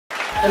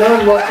Hello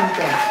and welcome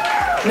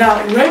back.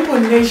 Now, Rainbow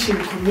Nation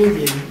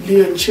comedian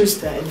Leon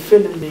Schuster and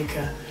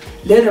filmmaker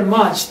led a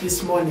march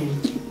this morning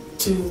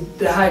to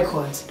the High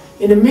Court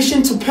in a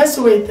mission to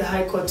persuade the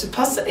High Court to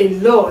pass a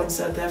law in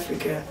South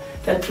Africa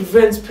that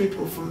prevents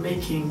people from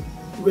making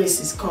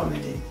racist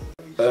comedy.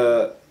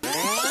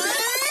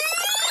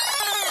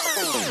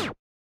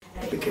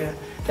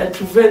 That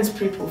prevents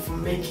people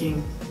from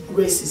making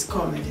racist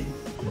comedy.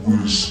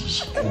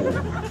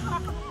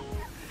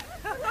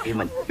 Hey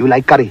man, you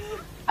like curry?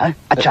 Huh?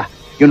 Acha,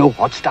 you know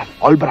hot stuff,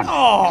 all brown.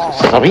 Oh.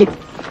 Sorry.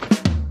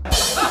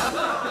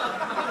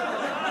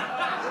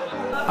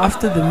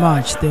 After the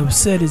march, the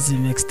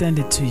absurdism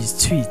extended to his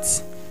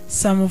tweets.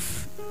 Some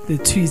of the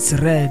tweets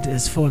read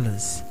as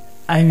follows.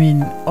 I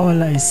mean,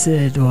 all I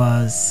said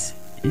was,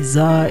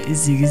 Iza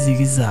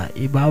izigizigiza,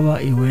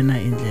 ibaba iwena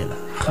indlela,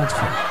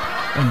 heartfelt.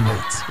 And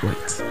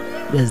wait,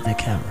 there's the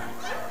camera.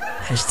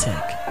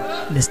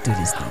 Hashtag, let's do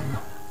this thing.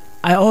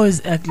 I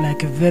always act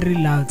like a very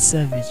loud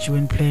savage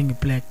when playing a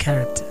black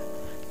character.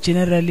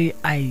 Generally,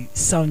 I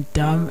sound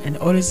dumb and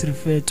always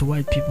refer to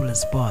white people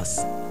as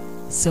boss.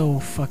 So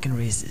fucking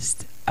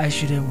racist. I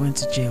should have went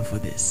to jail for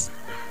this.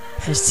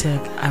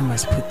 Hashtag, I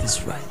must put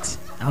this right.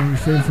 I'll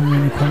refrain from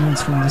any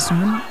comments from this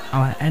one.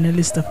 Our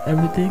analyst of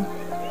everything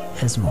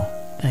has more.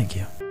 Thank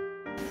you.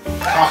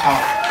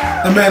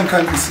 The man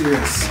can't be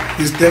serious.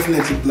 He's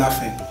definitely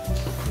bluffing.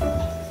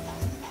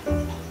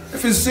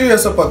 If he's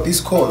serious about this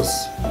cause,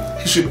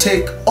 he should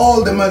take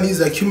all the money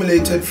he's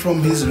accumulated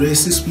from his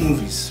racist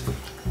movies,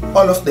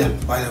 all of them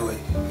by the way,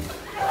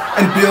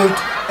 and build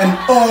an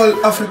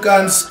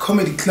all-Africans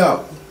comedy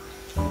club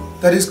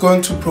that is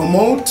going to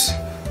promote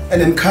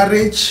and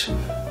encourage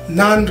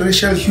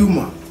non-racial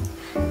humor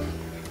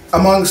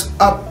amongst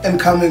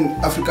up-and-coming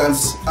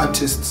Africans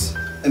artists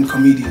and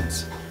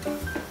comedians.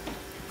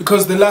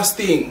 Because the last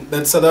thing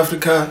that South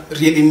Africa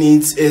really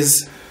needs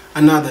is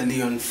another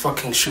Leon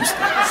fucking Schuster.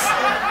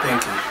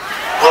 Thank you.